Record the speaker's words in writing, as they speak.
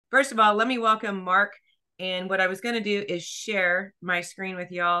First of all, let me welcome Marc. And what I was going to do is share my screen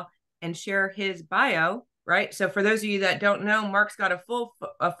with y'all and share his bio, right? So for those of you that don't know, Marc's got a full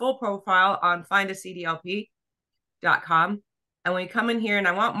profile on findacdlp.com. And when you come in here, and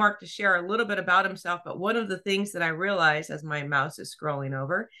I want Marc to share a little bit about himself, but one of the things that I realize as my mouse is scrolling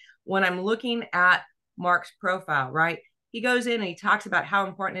over, when I'm looking at Marc's profile, right? He goes in and he talks about how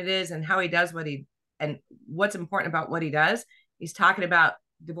important it is and how he does and what's important about what he does. He's talking about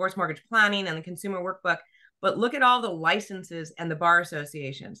divorce mortgage planning and the consumer workbook, but look at all the licenses and the bar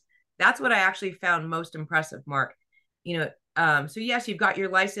associations. That's what I actually found most impressive, Marc. So yes, you've got your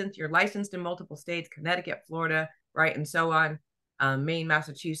license, you're licensed in multiple states, Connecticut, Florida, right, and so on, Maine,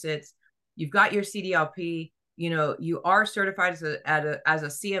 Massachusetts. You've got your CDLP. You are certified as a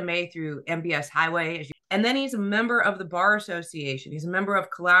CMA through MBS Highway. And then he's a member of the Bar Association. He's a member of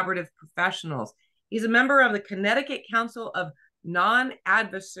Collaborative Professionals. He's a member of the Connecticut Council of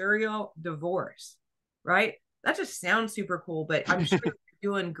Non-Adversarial Divorce, right? That just sounds super cool, but I'm sure you're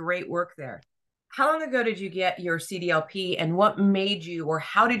doing great work there. How long ago did you get your CDLP, and what made you, or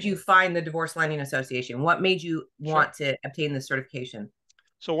how did you find the Divorce Lending Association? What made you want to obtain this certification?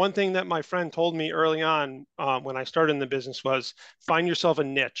 So one thing that my friend told me early on when I started in the business was find yourself a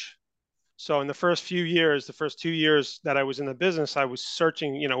niche. So in the first 2 years that I was in the business, I was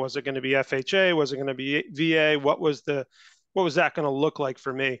searching, was it going to be FHA? Was it going to be VA? What was that going to look like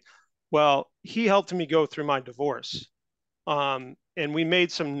for me? Well, he helped me go through my divorce. And we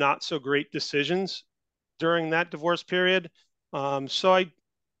made some not so great decisions during that divorce period. So I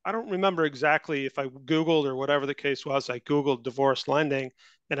don't remember exactly if I Googled or whatever the case was. I Googled divorce lending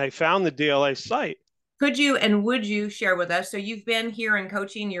and I found the DLA site. Could you and would you share with us? So you've been here in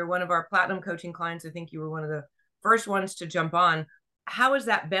coaching. You're one of our platinum coaching clients. I think you were one of the first ones to jump on. How has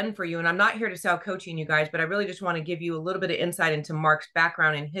that been for you? And I'm not here to sell coaching, you guys, but I really just want to give you a little bit of insight into Marc's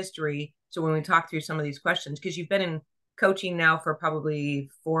background and history. So when we talk through some of these questions, because you've been in coaching now for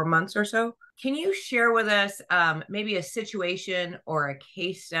probably 4 months or so, can you share with us maybe a situation or a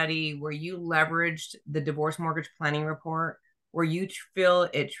case study where you leveraged the divorce mortgage planning report, where you feel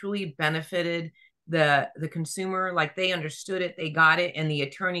it truly benefited the consumer, like they understood it, they got it, and the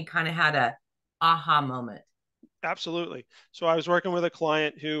attorney kind of had a aha moment? Absolutely. So I was working with a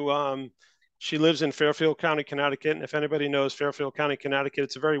client who she lives in Fairfield County, Connecticut. And if anybody knows Fairfield County, Connecticut,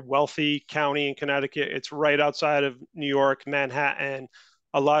 it's a very wealthy county in Connecticut. It's right outside of New York, Manhattan.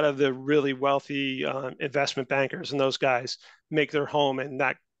 A lot of the really wealthy investment bankers and those guys make their home in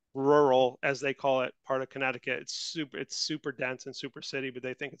that rural, as they call it, part of Connecticut. It's super dense and super city, but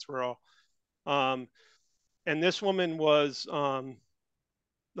they think it's rural. Um, and this woman was the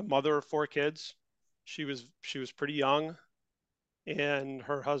mother of 4 kids. She was pretty young, and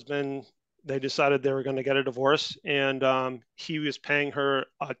her husband, they decided they were going to get a divorce, and he was paying her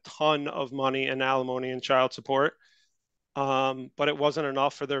a ton of money in alimony and child support, but it wasn't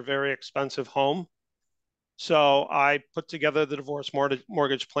enough for their very expensive home. So I put together the divorce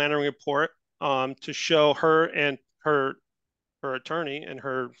mortgage planning report to show her and her attorney and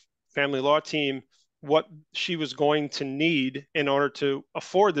her family law team what she was going to need in order to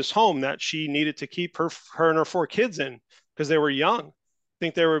afford this home that she needed to keep her and her 4 kids in because they were young. I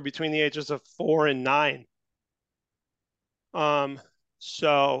think they were between the ages of 4 and 9.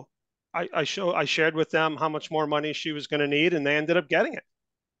 So I shared with them how much more money she was going to need, and they ended up getting it.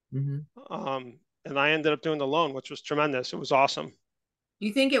 Mm-hmm. And I ended up doing the loan, which was tremendous. It was awesome. Do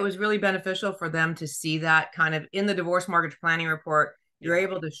you think it was really beneficial for them to see that kind of in the divorce mortgage planning report? You're Yeah.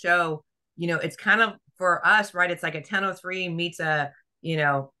 able to show, it's kind of for us, right? It's like a 1003 meets a,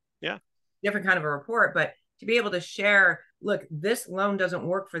 Yeah. different kind of a report, but to be able to share, look, this loan doesn't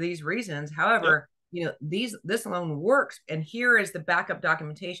work for these reasons. Yep. However, this loan works, and here is the backup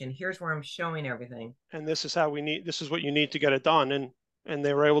documentation. Here's where I'm showing everything. And this is what you need to get it done. And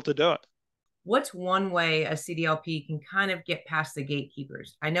they were able to do it. What's one way a CDLP can kind of get past the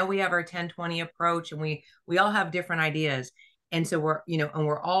gatekeepers? I know we have our 1020 approach, and we all have different ideas. And so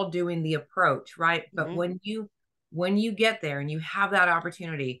we're all doing the approach, right? But Mm-hmm. when you get there and you have that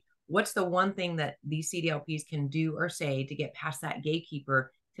opportunity, what's the one thing that these CDLPs can do or say to get past that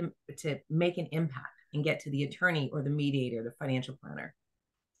gatekeeper to make an impact and get to the attorney or the mediator, the financial planner?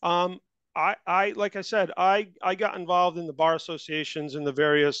 Um, like I said, I got involved in the bar associations and the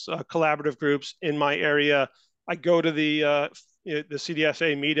various collaborative groups in my area. I go to the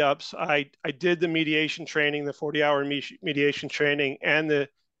CDSA meetups. I did the mediation training, the 40-hour mediation training, and the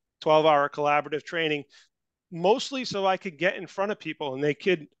 12-hour collaborative training, mostly so I could get in front of people and they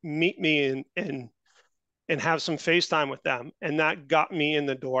could meet me and have some FaceTime with them, and that got me in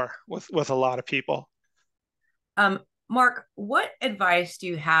the door with a lot of people. Um, Mark, what advice do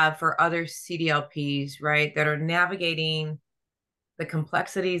you have for other CDLPs, right, that are navigating the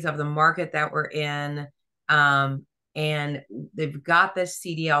complexities of the market that we're in? Um, and they've got this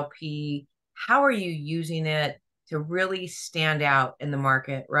CDLP. How are you using it to really stand out in the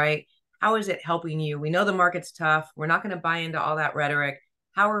market, right? How is it helping you? We know the market's tough. We're not going to buy into all that rhetoric.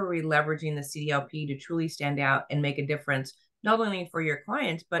 How are we leveraging the CDLP to truly stand out and make a difference, not only for your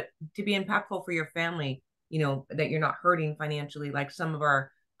clients, but to be impactful for your family, that you're not hurting financially like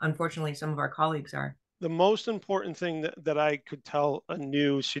unfortunately, some of our colleagues are? The most important thing that I could tell a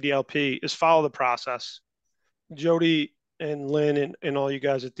new CDLP is follow the process. Jody and Lynn and all you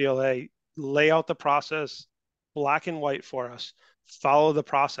guys at DLA lay out the process black and white for us. Follow the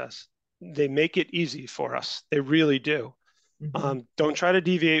process. They make it easy for us. They really do. Mm-hmm. Don't try to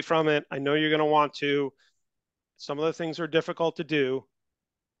deviate from it. I know you're going to want to. Some of the things are difficult to do,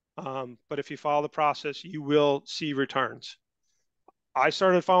 but if you follow the process, you will see returns. I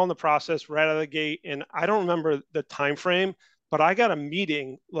started following the process right out of the gate, and I don't remember the time frame, but I got a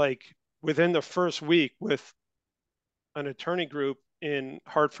meeting like within the first week with an attorney group in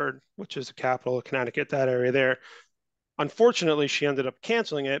Hartford, which is the capital of Connecticut, that area there. Unfortunately, she ended up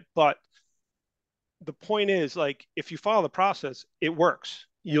canceling it, but the point is, like, if you follow the process, it works.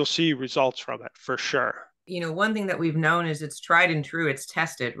 You'll see results from it for sure. One thing that we've known is it's tried and true, it's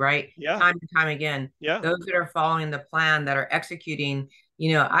tested, right? Yeah, Time and time again. yeah, Those that are following the plan, that are executing,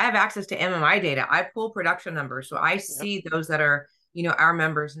 I have access to MMI data. I pull production numbers. So I yeah, see those that are, our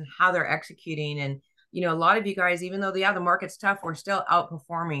members and how they're executing. And, a lot of you guys, even though the market's tough, we're still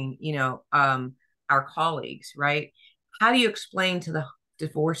outperforming, our colleagues, right? How do you explain to the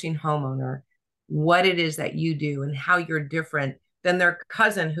divorcing homeowner what it is that you do and how you're different than their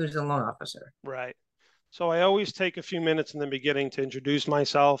cousin who's a loan officer? right. So I always take a few minutes in the beginning to introduce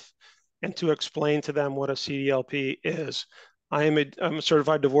myself and to explain to them what a CDLP is. I'm a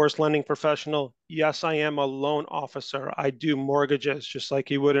certified divorce lending professional. Yes, I am a loan officer. I do mortgages just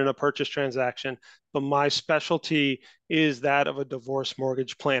like you would in a purchase transaction, but my specialty is that of a divorce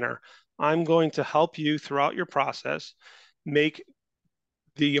mortgage planner. I'm going to help you throughout your process make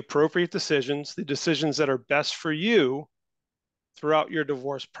the appropriate decisions, the decisions that are best for you throughout your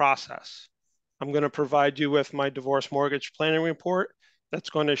divorce process. I'm going to provide you with my divorce mortgage planning report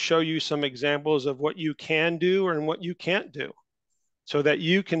that's going to show you some examples of what you can do and what you can't do so that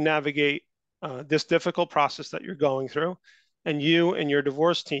you can navigate this difficult process that you're going through, and you and your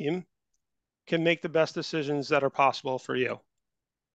divorce team can make the best decisions that are possible for you.